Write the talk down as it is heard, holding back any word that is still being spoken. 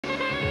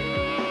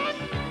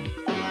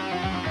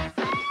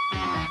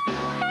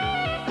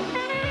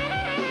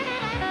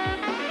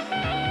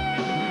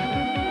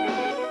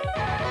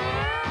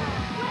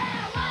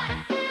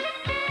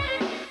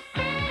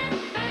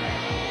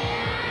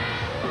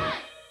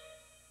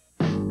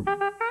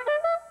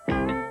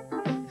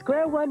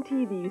One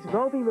TV's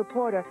roving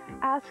reporter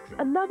asks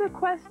another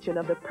question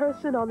of the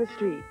person on the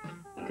street.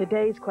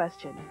 Today's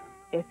question: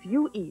 if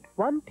you eat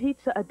one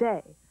pizza a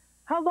day,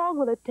 how long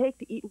will it take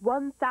to eat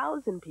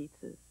 1,000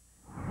 pizzas?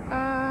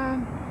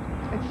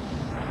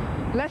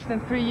 It's less than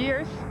 3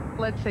 years.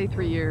 Let's say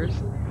 3 years.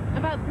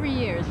 About 3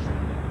 years.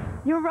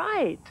 You're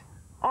right.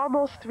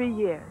 Almost 3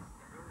 years.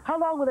 How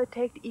long will it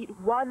take to eat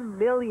 1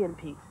 million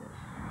pizzas?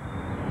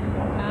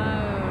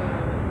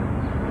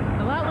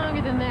 A lot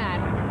longer than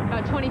that.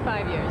 About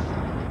 25 years.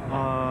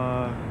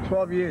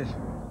 12 years.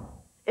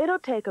 It'll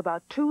take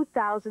about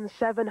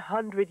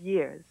 2,700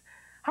 years.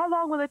 How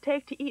long will it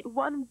take to eat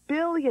 1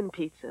 billion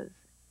pizzas?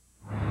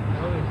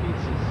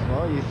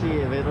 Well, you see,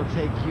 if it'll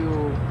take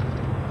you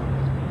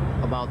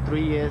about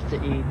 3 years to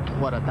eat,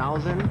 what,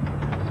 1,000?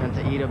 And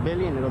to eat 1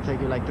 billion, it'll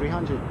take you like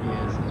 300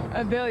 years.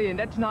 1 billion,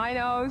 that's 9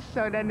 O's,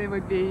 so then it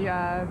would be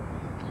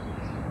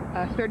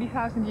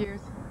 30,000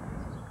 years.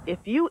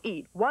 If you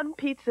eat 1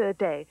 pizza a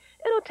day,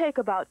 it'll take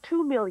about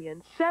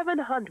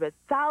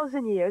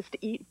 2,700,000 years to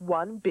eat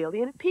 1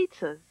 billion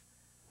pizzas.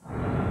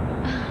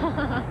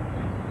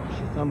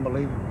 It's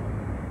unbelievable.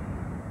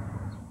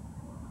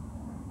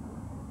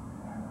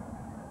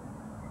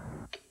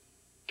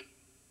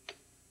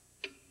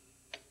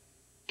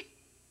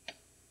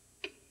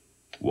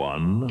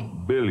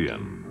 $1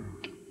 billion.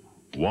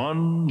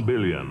 1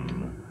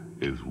 billion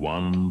is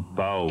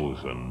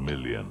 1,000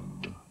 million.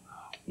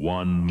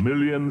 1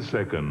 million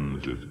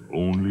seconds is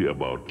only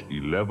about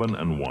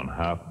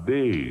 11½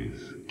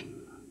 days.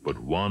 But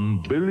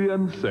 1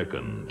 billion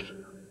seconds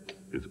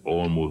is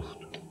almost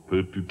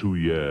 52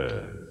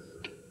 years.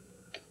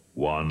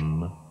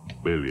 1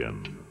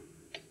 billion.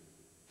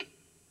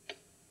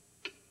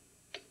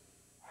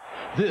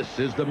 This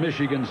is the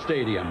Michigan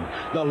Stadium,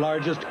 the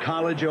largest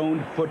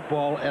college-owned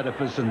football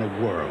edifice in the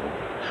world.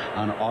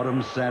 On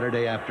autumn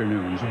Saturday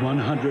afternoons,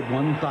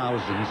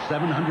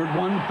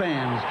 101,701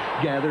 fans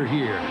gather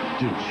here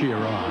to cheer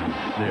on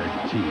their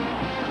team.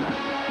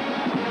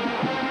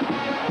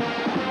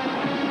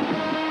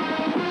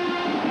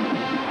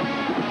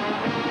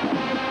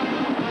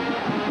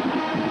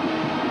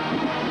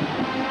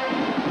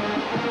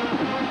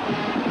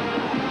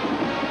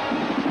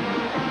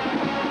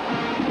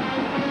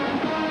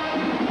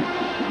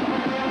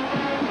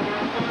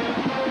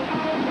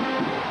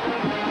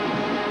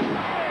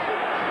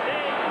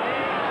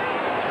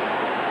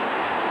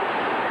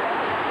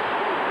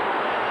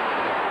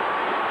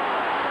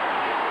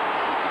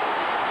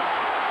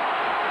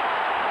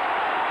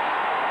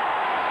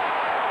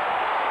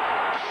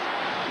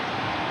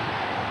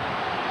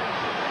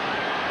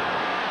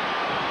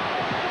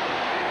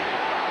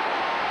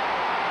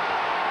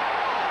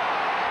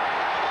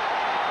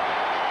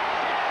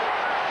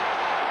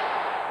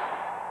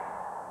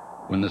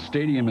 When the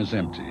stadium is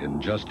empty and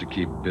just to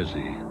keep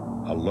busy,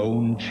 a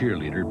lone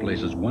cheerleader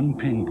places 1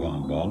 ping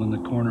pong ball in the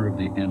corner of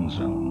the end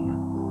zone.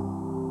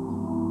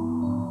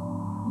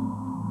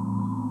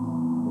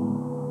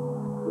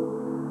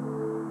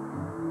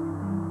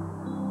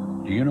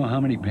 Do you know how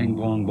many ping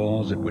pong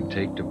balls it would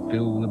take to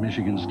fill the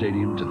Michigan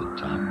Stadium to the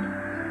top?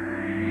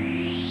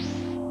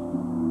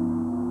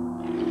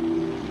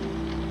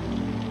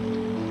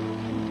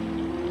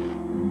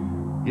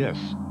 Yes,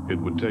 it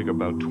would take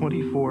about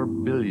 24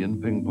 billion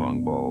ping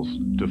pong balls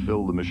to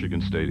fill the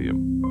Michigan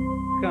Stadium.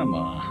 Come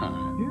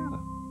on. Yeah.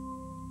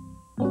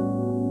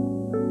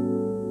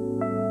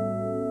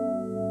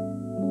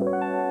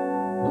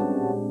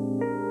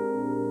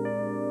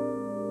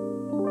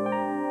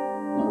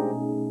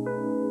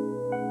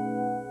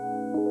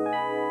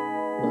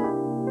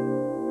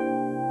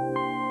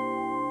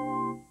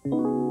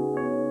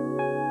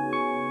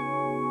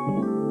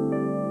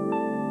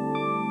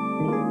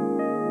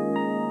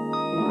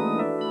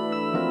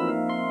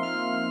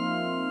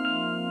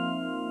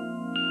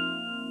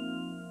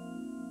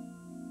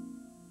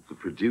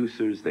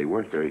 Producers, they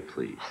weren't very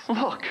pleased.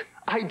 Look,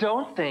 I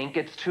don't think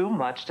it's too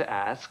much to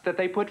ask that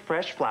they put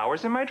fresh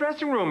flowers in my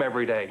dressing room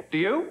every day. Do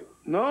you?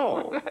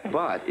 No,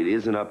 but it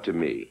isn't up to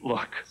me.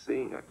 Look,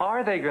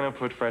 are they going to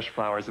put fresh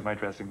flowers in my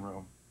dressing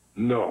room?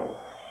 No,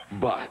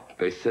 but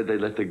they said they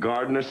let the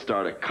gardener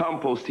start a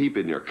compost heap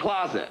in your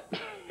closet.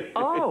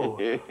 Oh.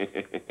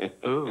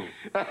 Ooh.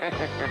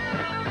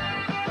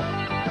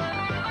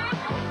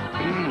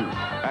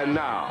 And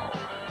now,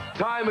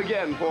 time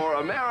again for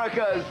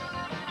America's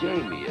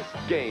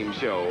gamiest game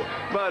show.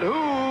 But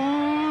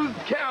who's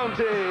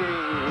counting?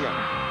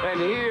 And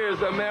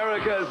here's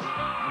America's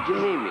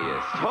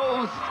gamiest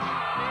host,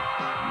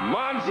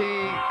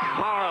 Monte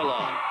Carlo.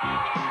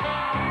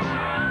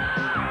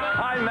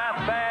 Hi,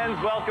 math fans.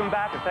 Welcome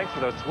back, and thanks for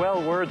those swell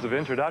words of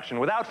introduction.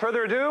 Without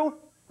further ado,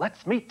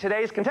 let's meet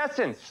today's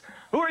contestants.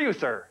 Who are you,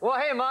 sir? Well,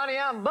 hey, Monty,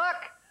 I'm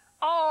Buck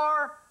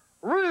R.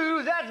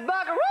 Ruse. That's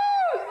Buck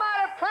Ruse.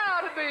 Mighty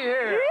proud to be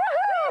here.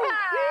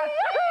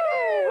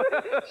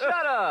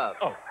 Shut up.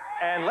 Oh,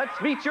 and let's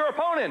meet your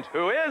opponent,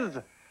 who is...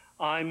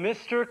 I'm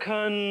Mr.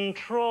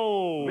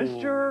 Control.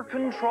 Mr.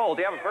 Control.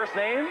 Do you have a first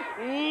name?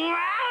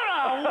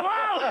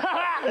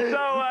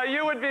 So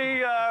you would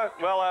be,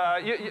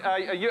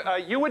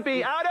 you would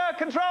be out of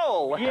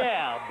control.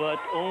 Yeah, but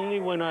only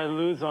when I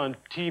lose on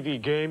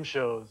TV game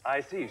shows.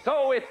 I see.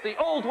 So it's the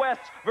Old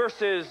West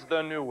versus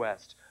the New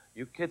West.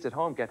 You kids at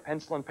home, get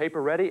pencil and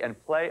paper ready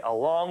and play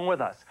along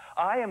with us.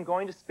 I am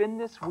going to spin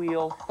this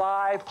wheel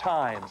 5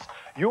 times.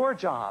 Your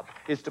job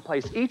is to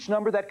place each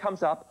number that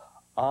comes up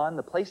on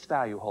the place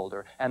value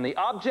holder. And the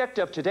object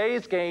of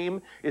today's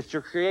game is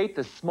to create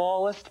the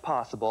smallest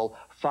possible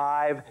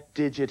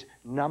 5-digit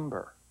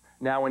number.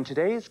 Now, in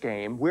today's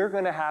game, we're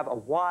going to have a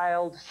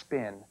wild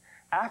spin.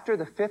 After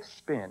the 5th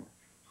spin,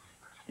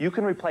 you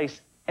can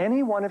replace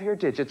any one of your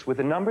digits with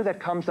a number that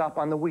comes up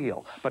on the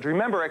wheel. But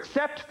remember,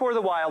 except for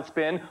the wild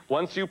spin,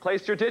 once you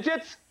place your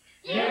digits,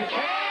 you can't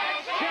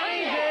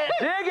change it!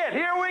 Dig it!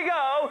 Here we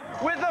go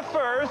with the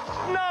first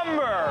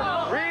number.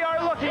 We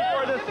are looking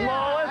for the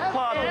smallest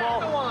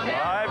possible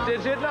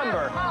 5-digit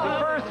number. The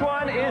first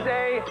one is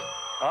a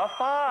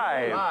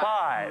 5.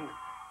 5.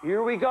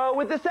 Here we go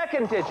with the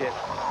second digit.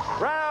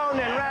 Round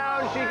and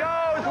round she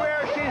goes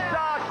where she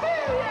stops.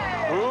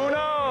 Who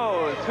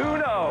knows? Who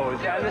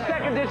knows? And the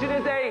second digit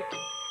is a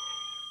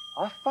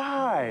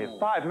 5.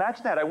 5.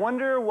 Match that. I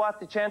wonder what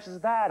the chances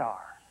of that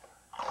are.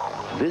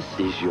 This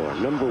is your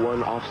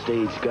 #1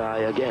 offstage guy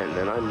again,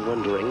 and I'm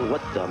wondering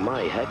what the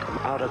my heck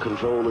out of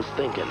control is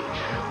thinking.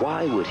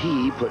 Why would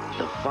he put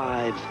the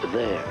 5s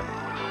there?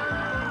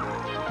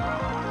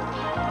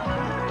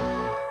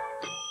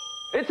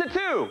 It's a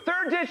 2.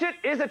 Third digit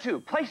is a 2.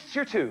 Place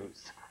your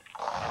 2s.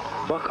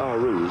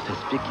 Buckaroos has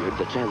figured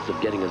the chance of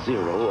getting a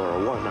 0 or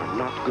a 1 are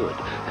not good,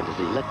 and has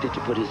elected to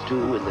put his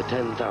 2 in the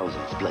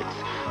 10,000s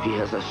place. He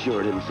has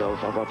assured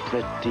himself of a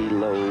pretty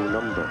low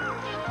number.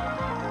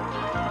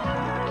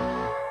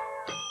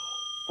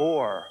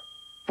 4.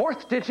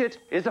 Fourth digit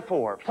is a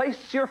 4.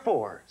 Place your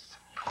 4s.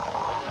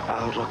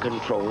 Out of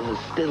control is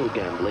still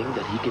gambling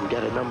that he can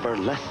get a number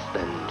less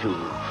than 2.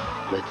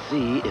 Let's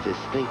see if his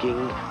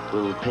thinking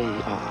will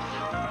pay off.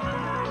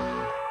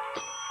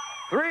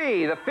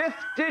 3. The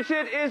 5th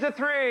digit is a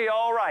 3.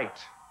 All right.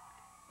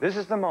 This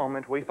is the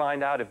moment we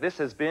find out if this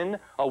has been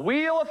a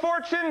wheel of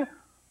fortune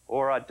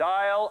or a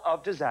dial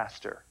of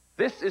disaster.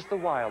 This is the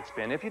wild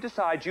spin. If you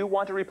decide you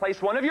want to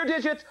replace one of your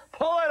digits,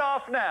 pull it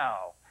off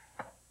now.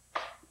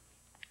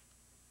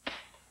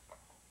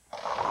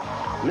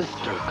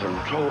 Mr.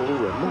 Control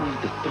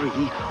removed the 3,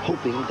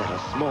 hoping that a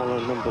smaller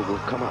number will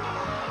come up.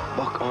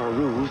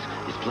 Buckaroos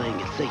is playing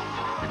it safe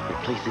and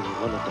replacing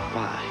one of the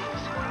 5s.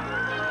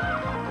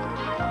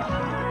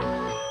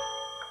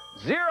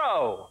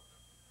 0.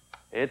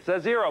 It's a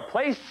 0.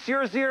 Place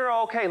your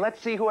 0. Okay,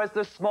 let's see who has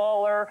the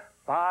smaller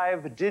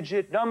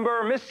 5-digit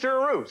number,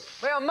 Mr. Roos.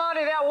 Well,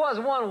 Monty, that was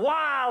one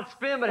wild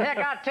spin, but heck,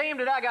 I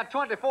tamed it. I got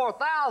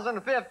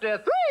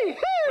 24,053.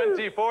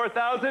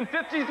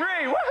 24,053.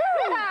 Woohoo!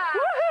 Yeah.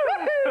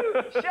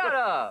 Woohoo! Shut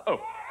up. Oh,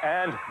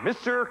 and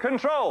Mr.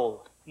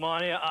 Control.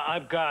 Monty,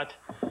 I've got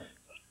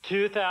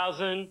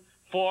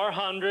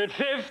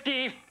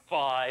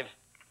 2,455.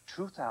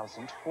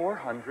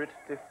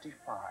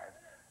 2,455.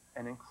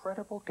 An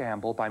incredible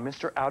gamble by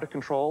Mr. Out of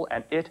Control,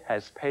 and it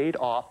has paid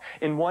off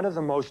in one of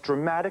the most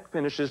dramatic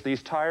finishes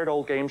these tired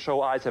old game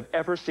show eyes have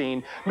ever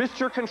seen.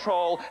 Mr.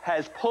 Control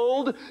has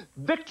pulled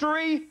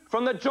victory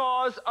from the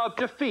jaws of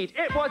defeat.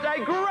 It was a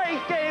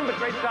great game, but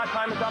Great Scott,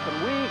 time is up,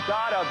 and we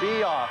gotta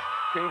be off.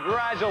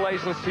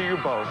 Congratulations to you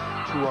both.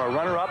 To our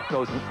runner-up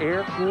goes an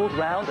air-cooled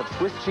round of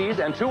Swiss cheese,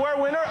 and to our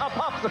winner, a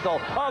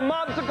popsicle, a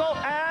mobsicle,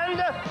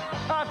 and a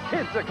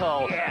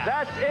pizzicle. Yeah.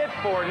 That's it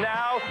for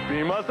now.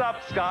 Beam us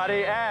up,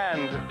 Scotty,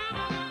 and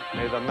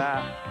may the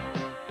math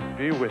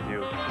be with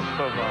you.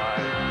 Bye-bye.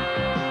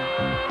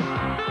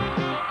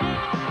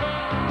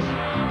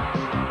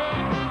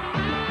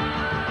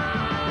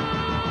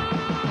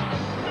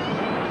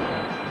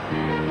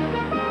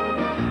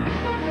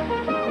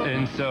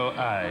 And so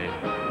I,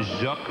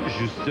 Jacques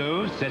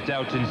Justeau, set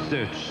out in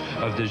search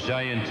of the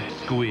giant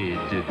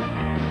squid.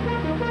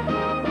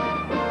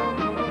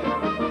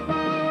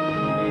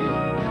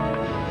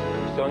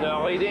 So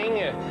now reading.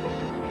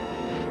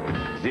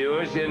 The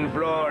ocean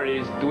floor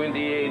is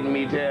 28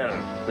 meters,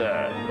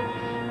 sir.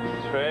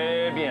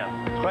 Très bien,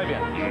 très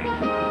bien.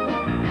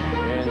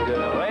 And the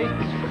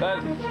rate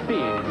of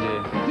speed.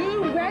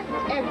 Due west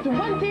at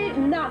 20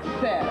 knots,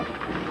 sir.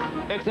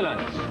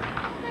 Excellent.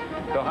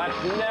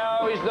 Perhaps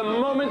now is the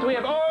moment we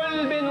have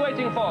all been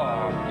waiting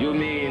for. You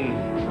mean?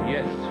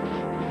 Yes.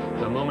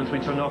 The moment we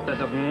turn off that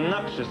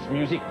obnoxious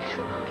music.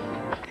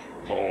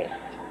 Oh.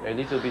 A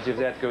little bit of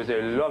that goes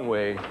a long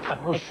way.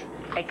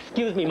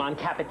 Excuse me, Mon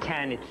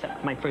Capitan. It's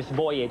my first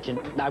voyage, and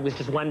I was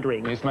just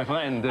wondering. Yes, my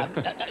friend.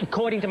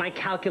 According to my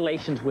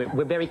calculations,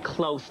 we're very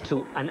close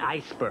to an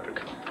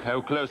iceberg.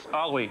 How close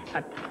are we?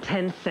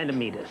 10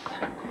 centimeters.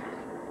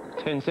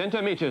 10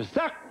 centimeters.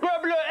 Sacre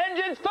bleu,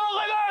 engines for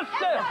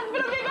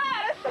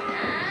reverse!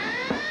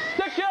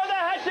 Secure the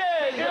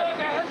hatches!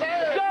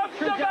 Stop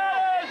the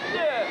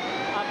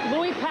ballast!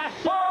 Louis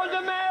Pasteur! Hold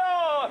the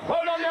mail!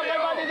 Hold on,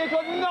 everybody, this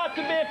will not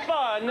be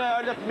fun.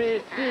 Now, let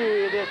me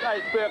see this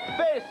iceberg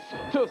face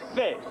to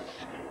face.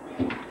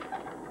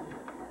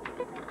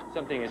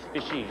 Something is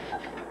fishy.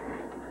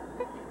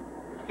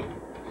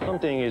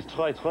 Something is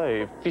très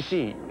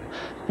fishy.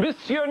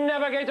 Monsieur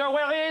Navigator,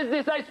 where is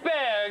this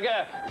iceberg?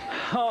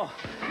 Oh.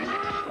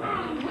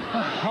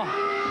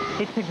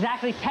 It's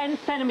exactly 10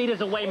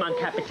 centimeters away, Mon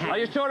Capitan. Are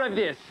you sure of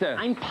this?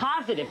 I'm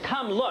positive.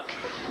 Come, look.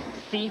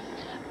 See?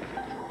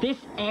 This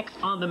X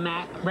on the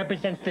map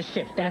represents the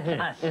ship. That's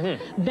us.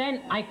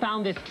 Then I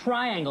found this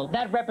triangle.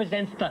 That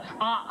represents the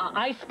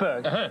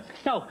iceberg.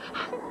 So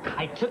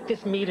I took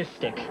this meter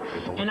stick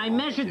and I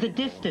measured the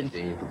distance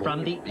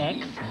from the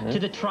X to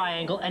the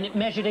triangle, and it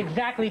measured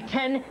exactly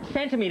 10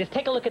 centimeters.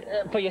 Take a look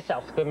at for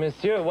yourself. But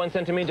monsieur, 1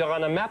 centimeter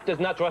on a map does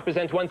not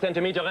represent 1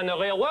 centimeter in the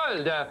real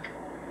world.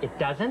 It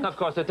doesn't? Of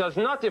course it does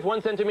not. If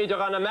 1 centimeter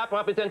on a map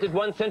represented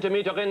 1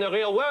 centimeter in the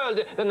real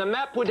world, then the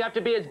map would have to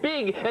be as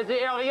big as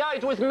the area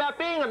it was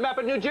mapping. A map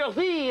of New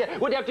Jersey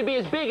would have to be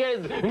as big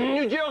as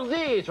New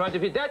Jersey. Try to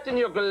fit that in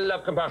your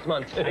glove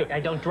compartment. I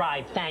don't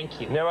drive,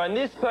 thank you. Now, on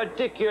this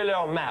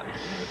particular map,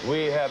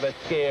 we have a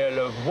scale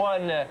of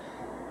 1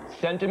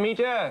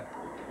 centimeter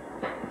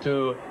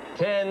to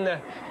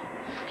 10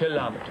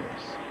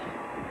 kilometers.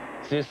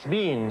 This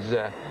means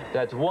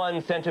that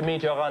 1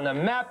 centimeter on a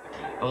map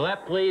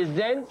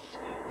represents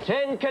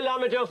 10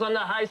 kilometers on the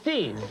high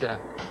seas.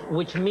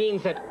 Which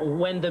means that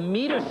when the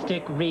meter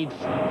stick reads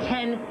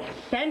 10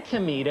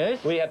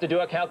 centimeters... We have to do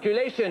a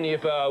calculation.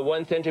 If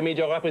 1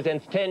 centimeter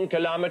represents 10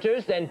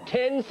 kilometers, then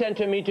 10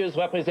 centimeters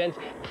represents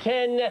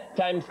 10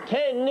 times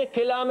 10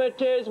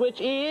 kilometers, which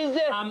is...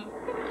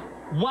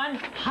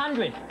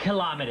 100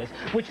 kilometers,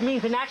 which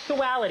means in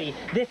actuality,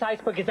 this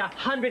iceberg is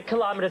 100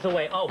 kilometers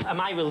away. Oh,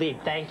 am I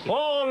relieved? Thank you.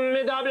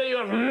 Formidable, you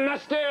have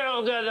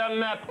mastered the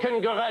map.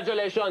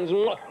 Congratulations.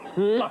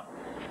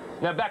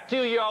 Now back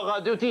to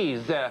your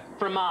duties.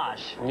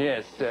 Fromage.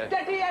 Yes.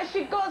 Steady as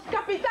she goes,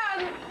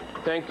 Capitan.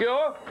 Thank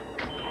you.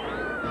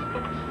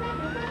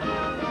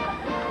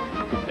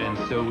 And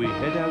so we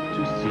head out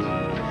to sea.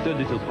 The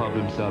little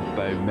problem solved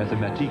by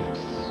mathematics.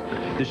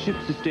 The ship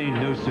sustained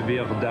no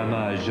severe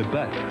damage,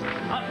 but...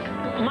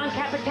 Mon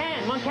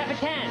Capitan! Mon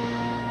Capitan!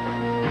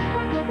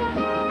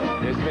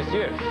 Yes,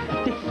 monsieur.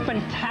 This is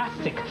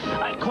fantastic.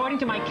 According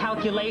to my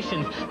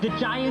calculations, the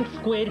Giant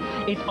Squid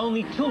is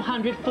only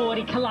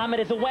 240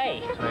 kilometers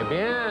away. Très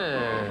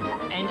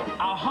bien. And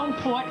our home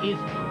port is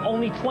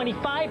only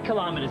 25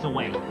 kilometers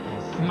away.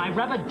 My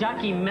rubber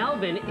ducky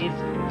Melvin is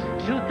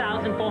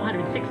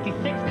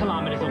 2,466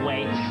 kilometers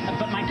away,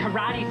 but my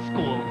karate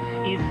school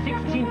is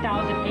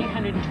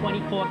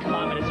 16,824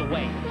 kilometers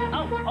away.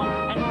 Oh,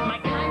 and my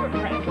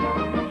chiropractor.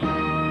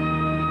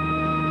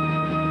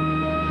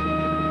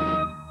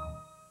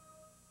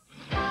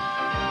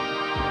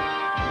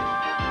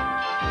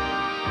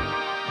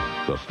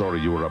 The story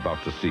you are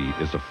about to see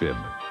is a fib,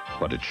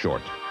 but it's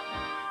short.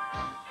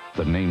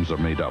 The names are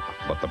made up,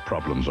 but the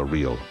problems are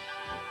real.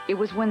 It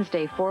was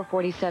Wednesday,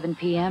 4:47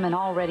 p.m., and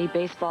already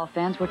baseball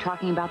fans were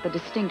talking about the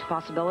distinct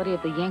possibility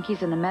of the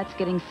Yankees and the Mets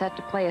getting set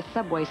to play a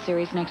Subway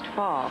Series next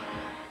fall.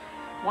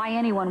 Why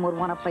anyone would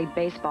want to play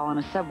baseball in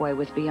a Subway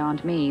was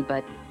beyond me,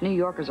 but New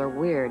Yorkers are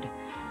weird.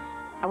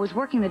 I was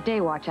working the day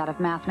watch out of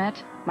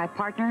Mathnet. My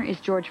partner is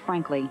George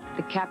Frankley.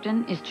 The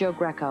captain is Joe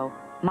Greco.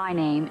 My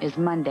name is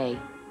Monday.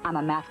 I'm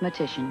a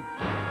mathematician.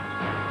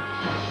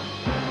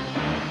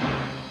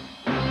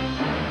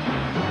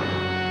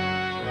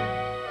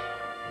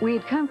 We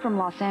had come from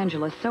Los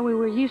Angeles, so we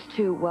were used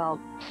to, well,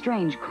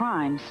 strange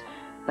crimes.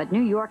 But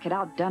New York had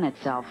outdone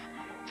itself.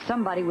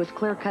 Somebody was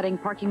clear-cutting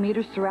parking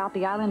meters throughout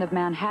the island of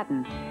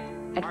Manhattan.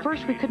 At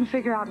first, we couldn't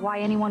figure out why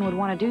anyone would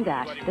want to do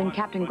that. Then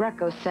Captain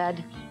Greco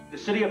said, "The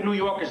city of New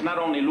York is not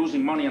only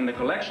losing money on the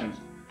collections.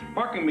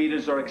 Parking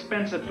meters are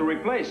expensive to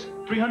replace.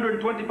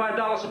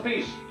 $325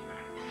 apiece.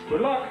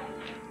 Good luck."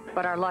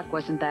 But our luck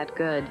wasn't that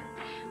good.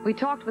 We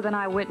talked with an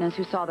eyewitness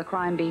who saw the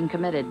crime being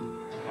committed.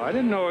 I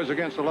didn't know it was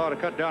against the law to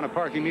cut down a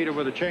parking meter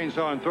with a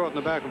chainsaw and throw it in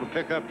the back of a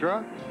pickup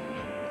truck.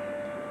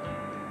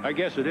 I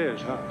guess it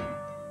is, huh?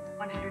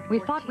 We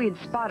thought we had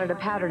spotted a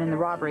pattern in the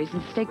robberies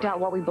and staked out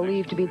what we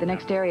believed to be the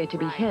next area to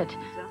be hit.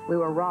 We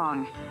were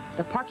wrong.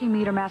 The Parking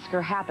Meter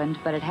Massacre happened,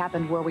 but it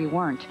happened where we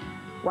weren't.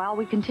 While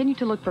we continued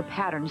to look for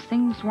patterns,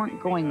 things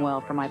weren't going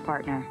well for my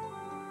partner.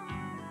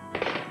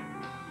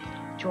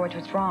 George,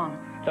 what's wrong?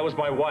 That was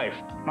my wife.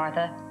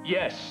 Martha?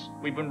 Yes,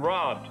 we've been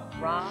robbed.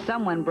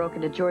 Someone broke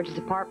into George's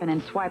apartment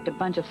and swiped a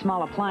bunch of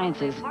small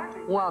appliances.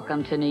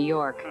 Welcome to New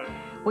York.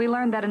 We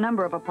learned that a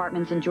number of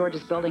apartments in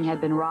George's building had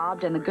been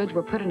robbed, and the goods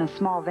were put in a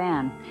small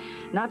van.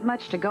 Not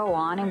much to go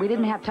on, and we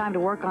didn't have time to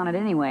work on it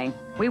anyway.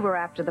 We were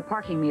after the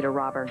parking meter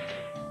robber.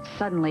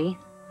 Suddenly,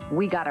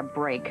 we got a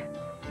break.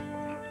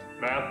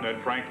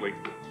 Mathnet, frankly.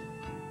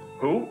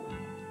 Who?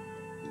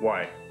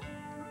 Why?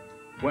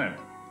 When?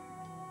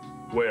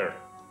 Where?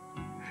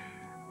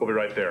 We'll be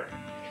right there.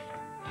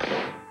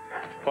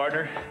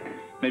 Partner,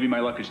 maybe my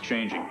luck is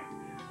changing.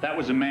 That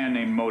was a man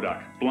named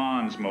Modoc,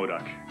 Blondes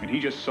Modoc, and he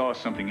just saw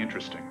something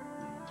interesting.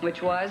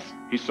 Which was?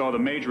 He saw the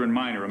major and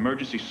minor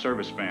emergency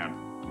service van,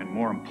 and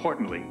more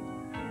importantly,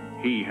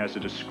 he has a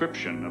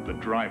description of the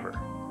driver.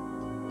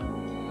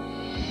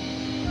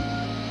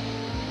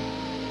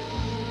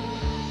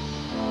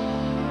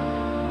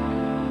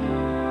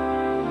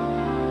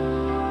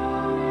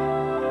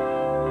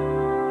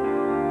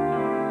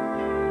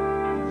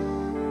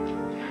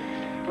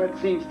 What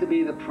seems to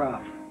be the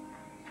problem?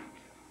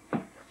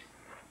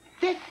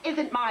 This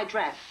isn't my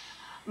dress.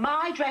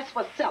 My dress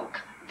was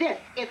silk. This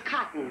is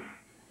cotton.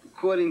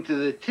 According to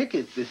the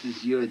ticket, this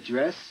is your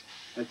dress.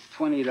 That's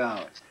 $20.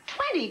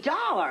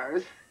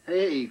 $20?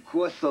 Hey, it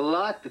costs a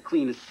lot to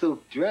clean a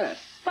silk dress.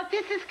 But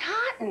this is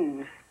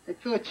cotton. I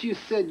thought you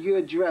said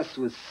your dress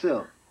was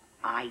silk.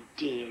 I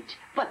did.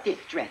 But this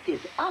dress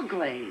is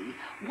ugly.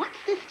 What's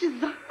this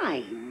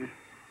design?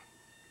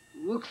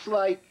 Looks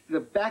like the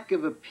back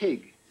of a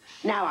pig.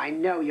 Now I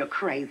know you're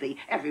crazy.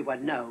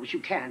 Everyone knows you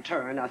can't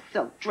turn a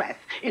silk dress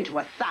into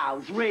a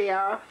sow's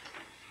rear.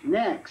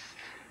 Next.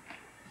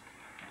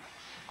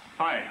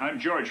 Hi, I'm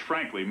George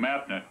Franklin,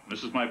 Mathnet.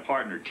 This is my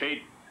partner,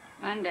 Kate.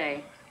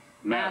 Monday.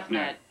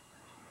 Mathnet.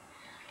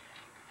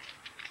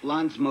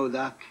 Lance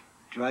Modoc,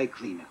 dry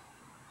cleaner.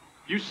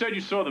 You said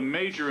you saw the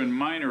major and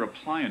minor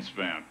appliance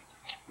van.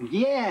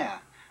 Yeah.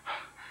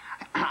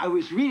 I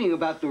was reading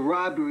about the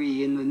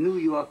robbery in the New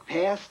York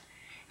past.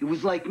 It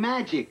was like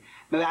magic.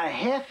 About a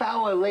half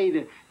hour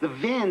later, the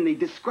van they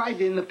described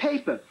in the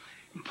paper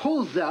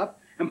pulls up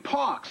and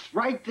parks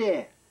right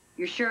there.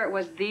 You're sure it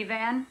was the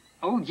van?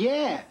 Oh,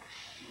 yeah.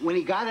 When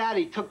he got out,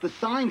 he took the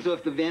signs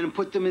off the van and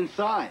put them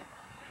inside.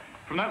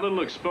 From that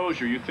little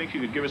exposure, you think you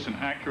could give us an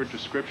accurate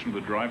description of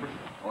the driver?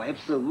 Oh,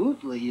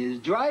 absolutely. His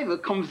driver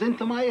comes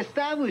into my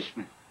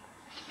establishment.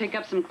 To pick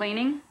up some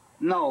cleaning?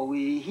 No,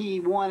 he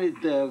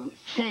wanted to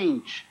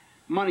change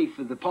money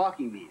for the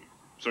parking meter.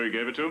 So you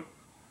gave it to him?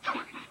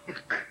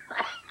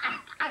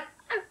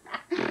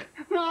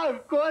 No,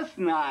 of course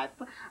not.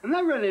 I'm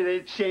not ready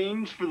to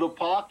change for the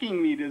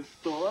parking meter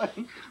store.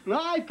 No,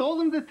 I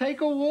told him to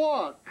take a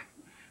walk.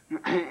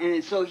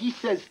 And so he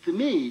says to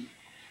me,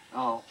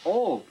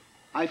 oh,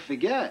 I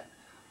forget.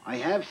 I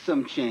have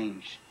some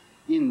change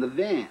in the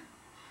van.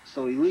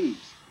 So he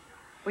leaves.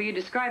 Will you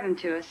describe him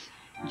to us?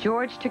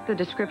 George took the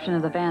description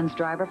of the van's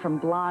driver from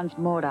Blonde's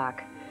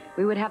Modoc.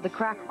 We would have the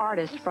crack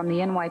artist from the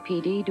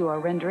NYPD do a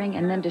rendering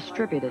and then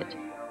distribute it.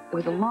 It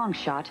was a long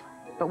shot,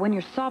 but when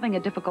you're solving a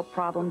difficult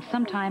problem,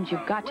 sometimes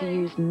you've got to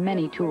use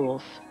many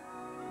tools.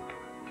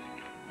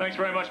 Thanks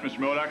very much, Mr.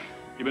 Modoc.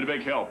 You've been a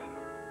big help.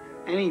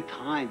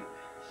 Anytime.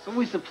 It's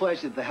always a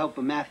pleasure to help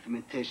a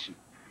mathematician.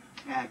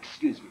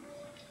 Excuse me.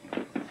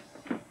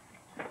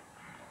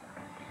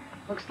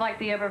 Looks like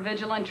the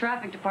ever-vigilant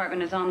traffic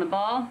department is on the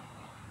ball.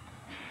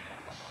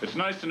 It's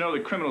nice to know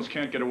that criminals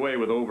can't get away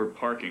with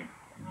over-parking.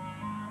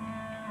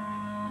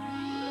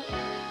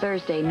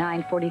 Thursday,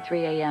 9:43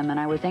 a.m., and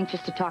I was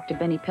anxious to talk to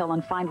Benny Pill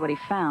and find what he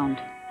found.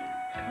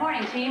 Good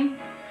morning, team.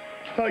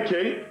 Hi,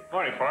 Kate.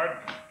 Morning, Fard.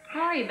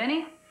 How are you,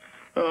 Benny?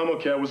 I'm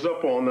okay. I was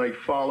up all night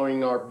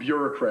following our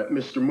bureaucrat,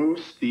 Mr.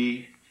 Moose,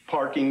 the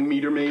parking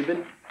meter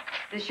maven.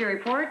 This your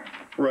report?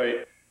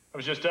 Right. I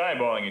was just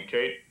eyeballing it,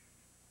 Kate.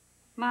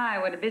 My,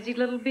 what a busy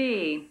little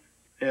bee.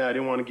 Yeah, I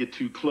didn't want to get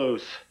too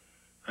close.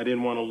 I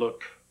didn't want to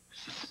look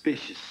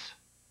suspicious.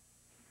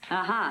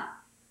 Uh-huh.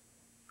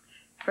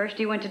 First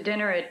you went to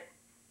dinner at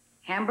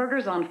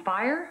Hamburgers on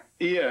Fire?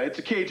 Yeah, it's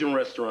a Cajun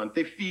restaurant.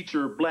 They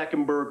feature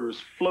blackened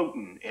burgers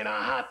floating in a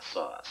hot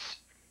sauce.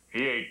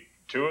 He ate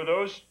 2 of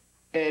those?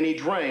 And he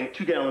drank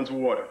 2 gallons of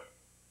water.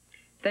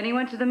 Then he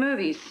went to the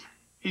movies.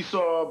 He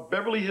saw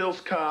Beverly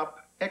Hills Cop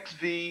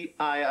XVII.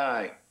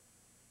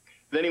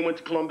 Then he went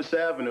to Columbus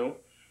Avenue,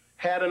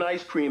 had an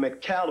ice cream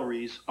at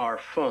Calories Are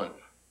Fun.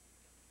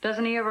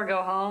 Doesn't he ever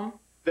go home?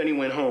 Then he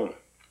went home.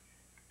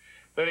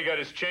 Then he got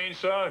his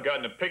chainsaw, got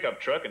in a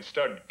pickup truck, and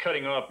started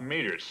cutting off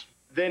meters.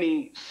 Then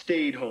he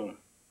stayed home.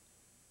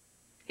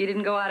 He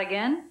didn't go out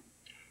again?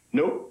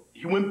 Nope,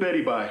 he went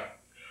Betty by.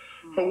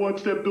 I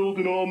watched that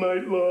building all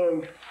night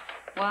long.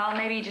 Well,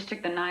 maybe he just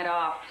took the night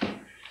off.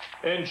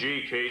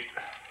 NG, Kate.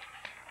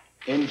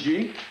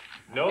 NG?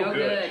 No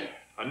good.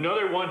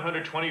 Another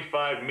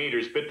 125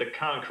 meters bit the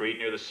concrete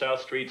near the South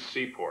Street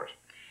Seaport.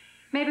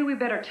 Maybe we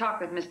better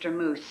talk with Mr.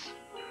 Moose.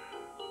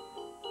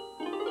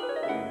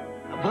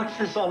 What's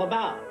this all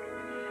about?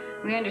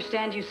 We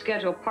understand you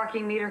schedule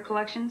parking meter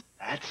collections?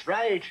 That's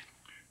right.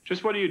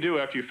 Just what do you do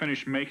after you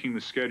finish making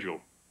the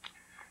schedule?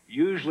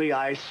 Usually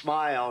I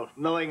smile,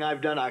 knowing I've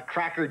done a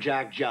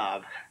crackerjack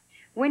job.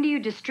 When do you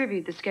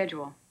distribute the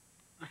schedule?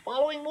 The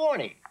following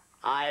morning,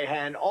 I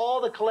hand all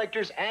the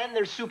collectors and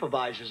their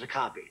supervisors a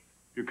copy.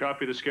 You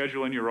copy the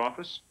schedule in your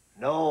office?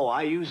 No,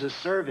 I use a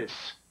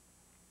service.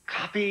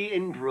 Copy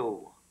and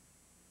brew.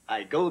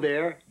 I go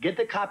there, get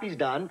the copies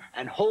done,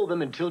 and hold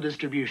them until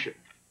distribution.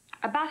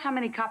 About how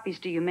many copies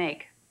do you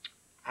make?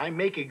 I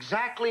make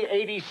exactly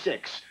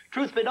 86.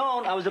 Truth be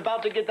known, I was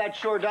about to get that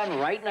chore done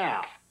right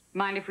now.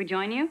 Mind if we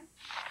join you?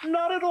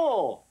 Not at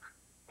all.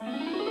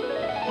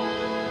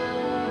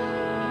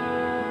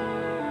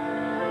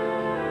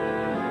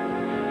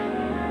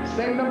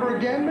 Same number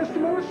again, Mr.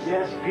 Moose?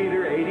 Yes,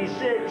 Peter,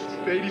 86.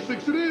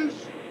 86 it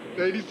is.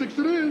 86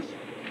 it is.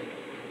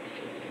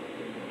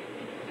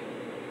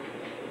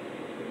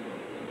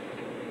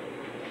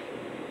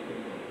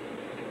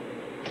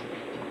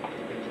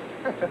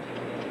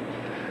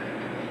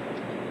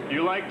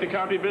 You like the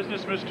copy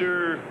business,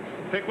 Mr.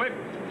 Pickwick?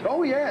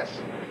 Oh,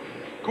 yes.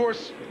 Of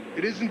course,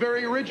 It isn't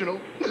very original.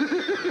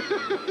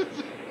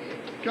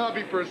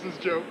 Copy person's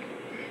joke.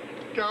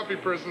 Copy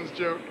person's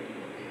joke.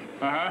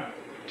 Uh-huh.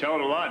 Tell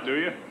it a lot, do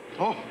you?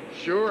 Oh,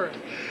 sure.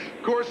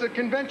 Of course, at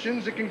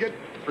conventions, it can get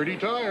pretty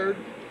tired.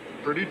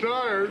 Pretty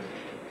tired.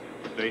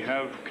 They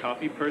have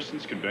copy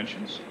persons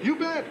conventions? You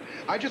bet.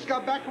 I just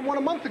got back from one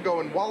a month ago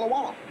in Walla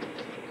Walla.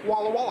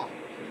 Walla Walla.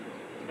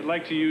 I'd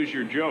like to use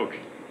your joke.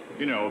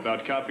 You know,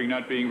 about copying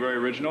not being very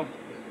original.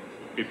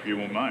 If you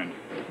won't mind.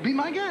 Be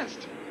my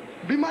guest.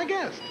 Be my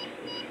guest.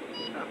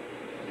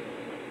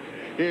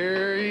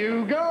 Here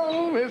you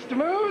go, Mr.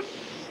 Moose.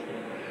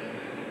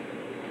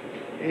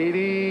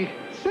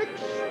 86.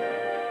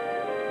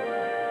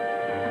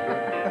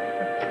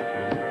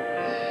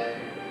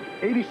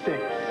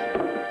 86.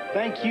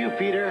 Thank you,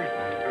 Peter.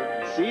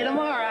 See you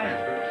tomorrow.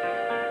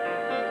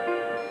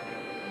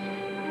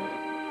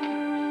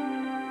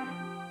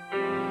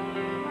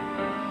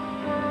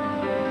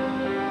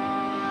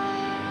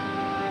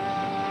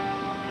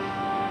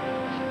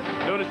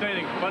 Notice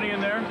anything funny in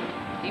there?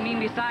 You mean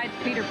besides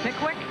Peter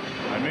Pickwick?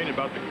 I mean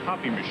about the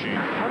copy machine.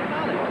 What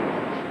about it?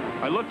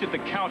 I looked at the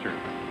counter.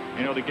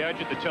 You know the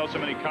gadget that tells how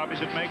many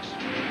copies it makes?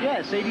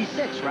 Yes,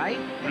 86, right?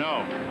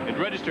 No, it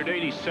registered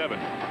 87.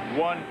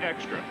 One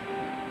extra.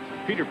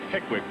 Peter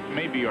Pickwick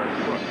may be our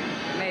crook.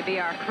 Maybe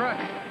our crook.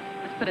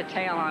 Let's put a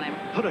tail on him.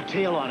 Put a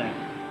tail on him.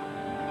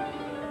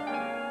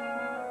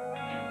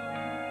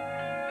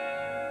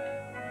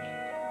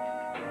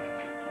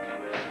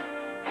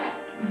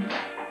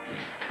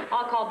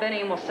 I'll call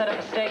Benny and we'll set up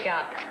a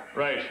stakeout.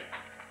 Right.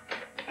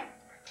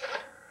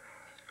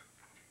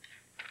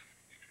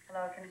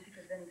 Hello, can I speak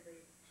with Benny, please?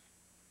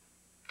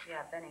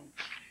 Yeah, Benny.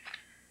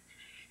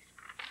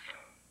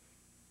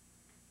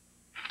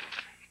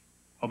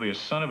 I'll be a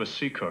son of a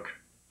sea cook.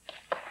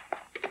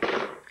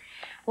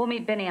 We'll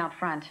meet Benny out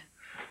front.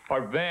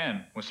 Our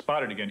van was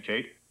spotted again,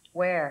 Kate.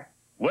 Where?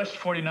 West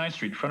 49th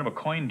Street, in front of a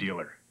coin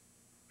dealer.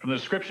 From the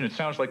description, it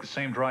sounds like the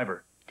same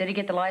driver. Did he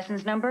get the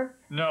license number?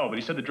 No, but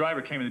he said the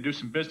driver came in to do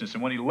some business,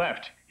 and when he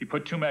left, he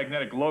put 2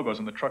 magnetic logos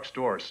on the truck's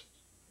doors.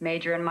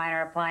 Major and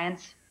minor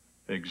appliance?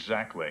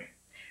 Exactly.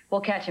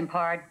 We'll catch him,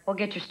 Pard. We'll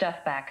get your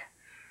stuff back.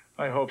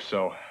 I hope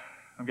so.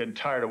 I'm getting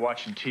tired of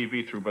watching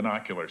TV through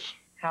binoculars.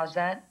 How's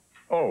that?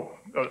 Oh,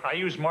 I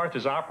use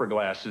Martha's opera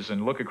glasses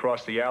and look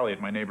across the alley at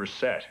my neighbor's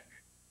set.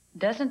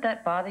 Doesn't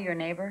that bother your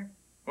neighbor?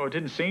 Well, it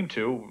didn't seem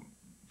to,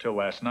 until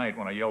last night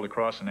when I yelled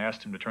across and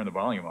asked him to turn the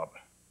volume up.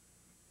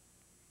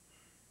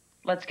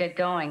 Let's get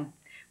going.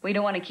 We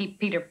don't want to keep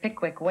Peter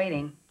Pickwick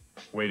waiting.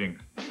 Waiting.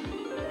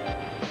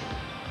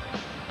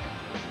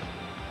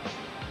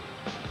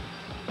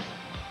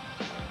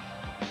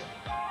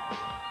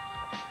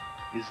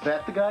 Is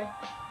that the guy?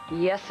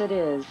 Yes, it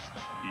is.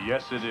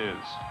 Yes, it is.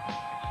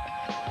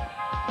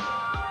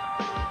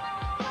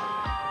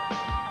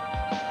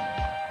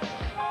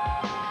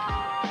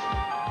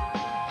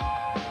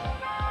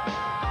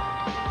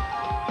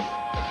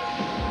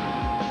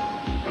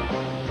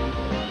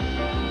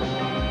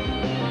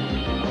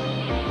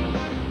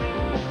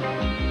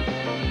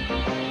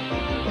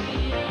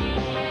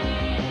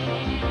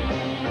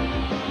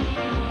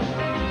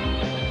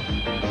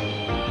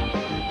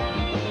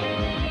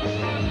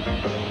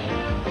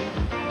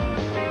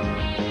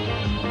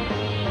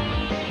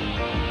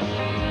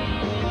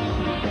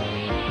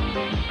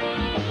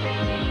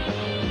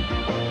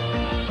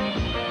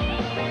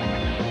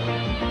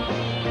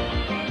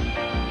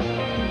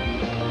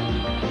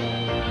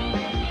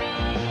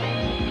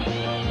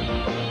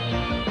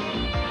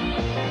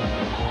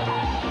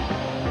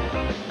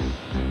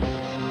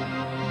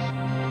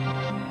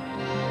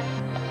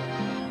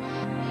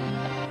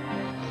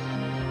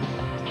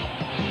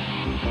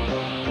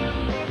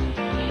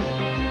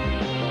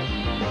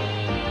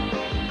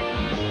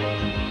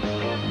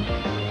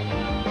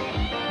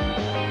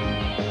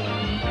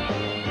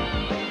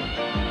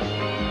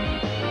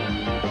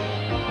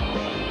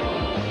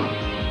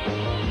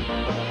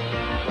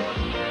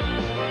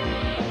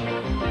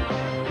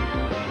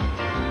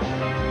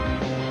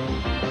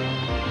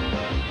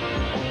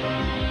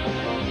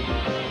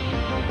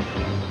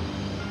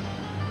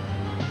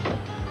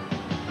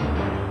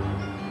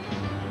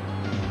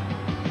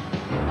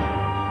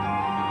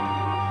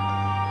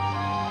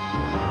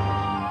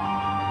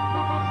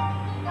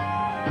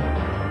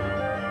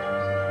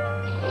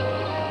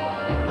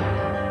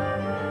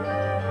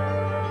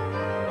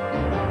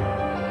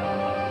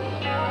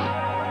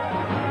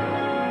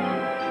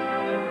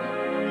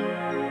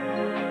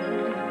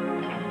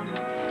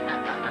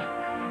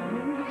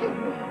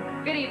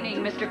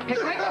 Mr.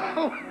 Pickwick?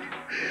 Oh,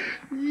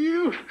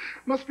 you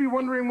must be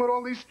wondering what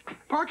all these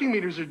parking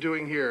meters are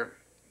doing here.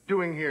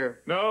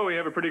 No, we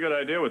have a pretty good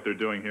idea what they're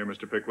doing here,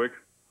 Mr. Pickwick.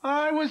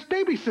 I was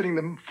babysitting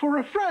them for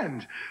a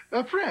friend.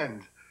 A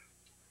friend.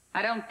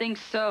 I don't think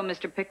so,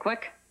 Mr.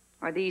 Pickwick.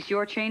 Are these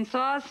your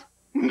chainsaws?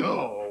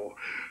 No.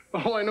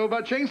 All I know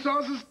about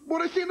chainsaws is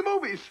what I see in the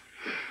movies.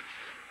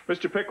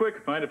 Mr.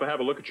 Pickwick, mind if I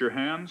have a look at your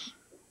hands?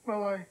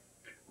 Well,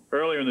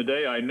 Earlier in the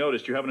day, I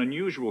noticed you have an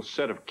unusual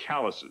set of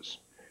calluses.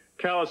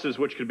 Calluses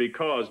which could be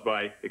caused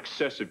by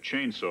excessive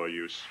chainsaw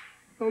use.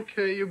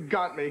 Okay, you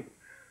got me.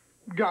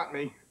 Got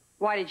me.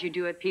 Why did you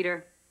do it,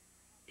 Peter?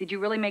 Did you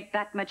really make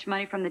that much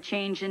money from the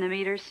change in the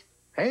meters?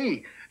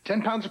 Hey,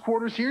 10 pounds of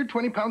quarters here,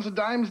 20 pounds of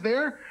dimes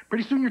there.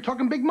 Pretty soon you're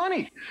talking big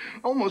money.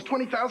 Almost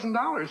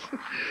 $20,000.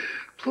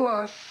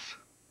 Plus...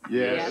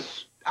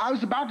 Yes. I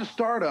was about to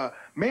start a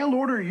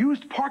mail-order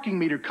used parking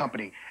meter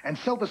company and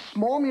sell to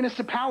small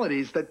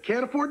municipalities that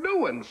can't afford new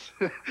ones.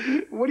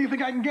 What do you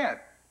think I can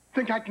get?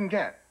 10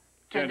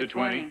 to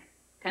 20.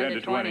 10 to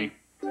 20.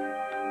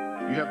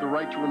 You have the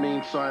right to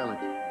remain silent.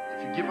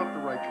 If you give up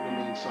the right to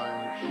remain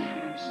silent,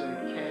 anything you say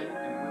can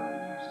and will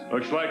be used.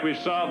 Looks like we've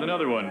solved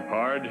another one,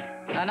 Pard.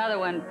 Another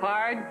one,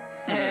 Pard.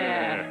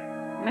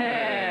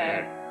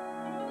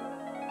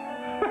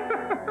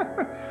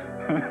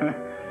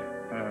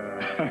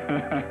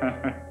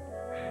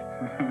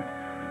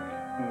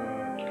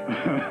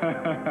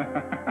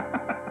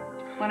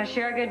 Want to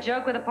share a good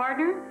joke with a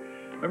partner?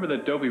 Remember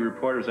the dopey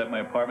reporters at my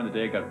apartment the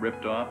day I got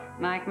ripped off?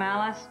 Mike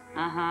Malice?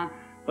 Uh-huh.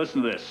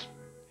 Listen to this.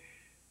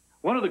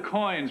 One of the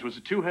coins was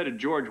a two-headed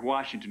George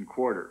Washington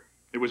quarter.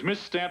 It was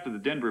misstamped at the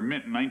Denver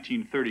Mint in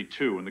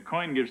 1932, and the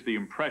coin gives the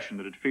impression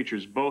that it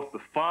features both the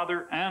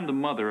father and the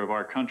mother of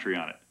our country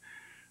on it.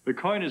 The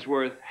coin is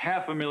worth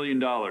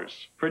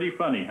 $500,000. Pretty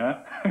funny,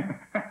 huh?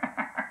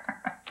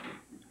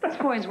 Those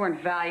coins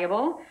weren't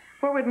valuable.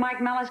 Where would Mike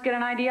Malice get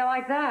an idea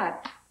like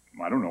that?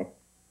 I don't know.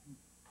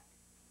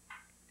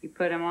 You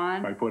put him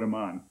on? I put him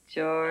on.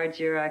 George,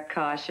 you're a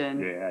caution.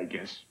 Yeah, I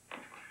guess.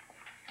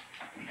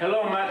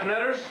 Hello,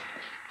 Mathnetters.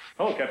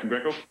 Hello, Captain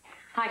Greco.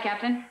 Hi,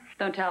 Captain.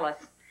 Don't tell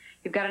us.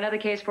 You've got another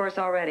case for us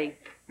already.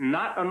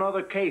 Not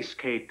another case,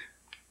 Kate.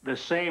 The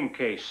same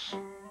case.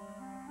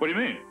 What do you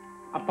mean?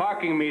 A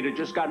parking meter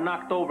just got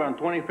knocked over on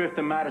 25th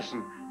and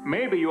Madison.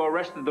 Maybe you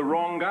arrested the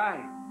wrong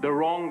guy. The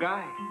wrong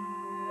guy.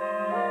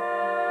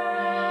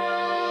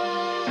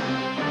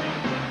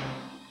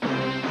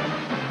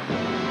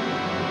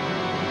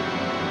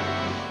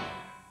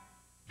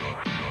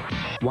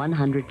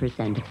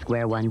 100% of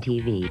Square One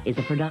TV is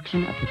a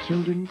production of the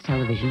Children's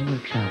Television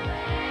Workshop.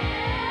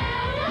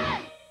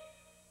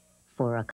 For a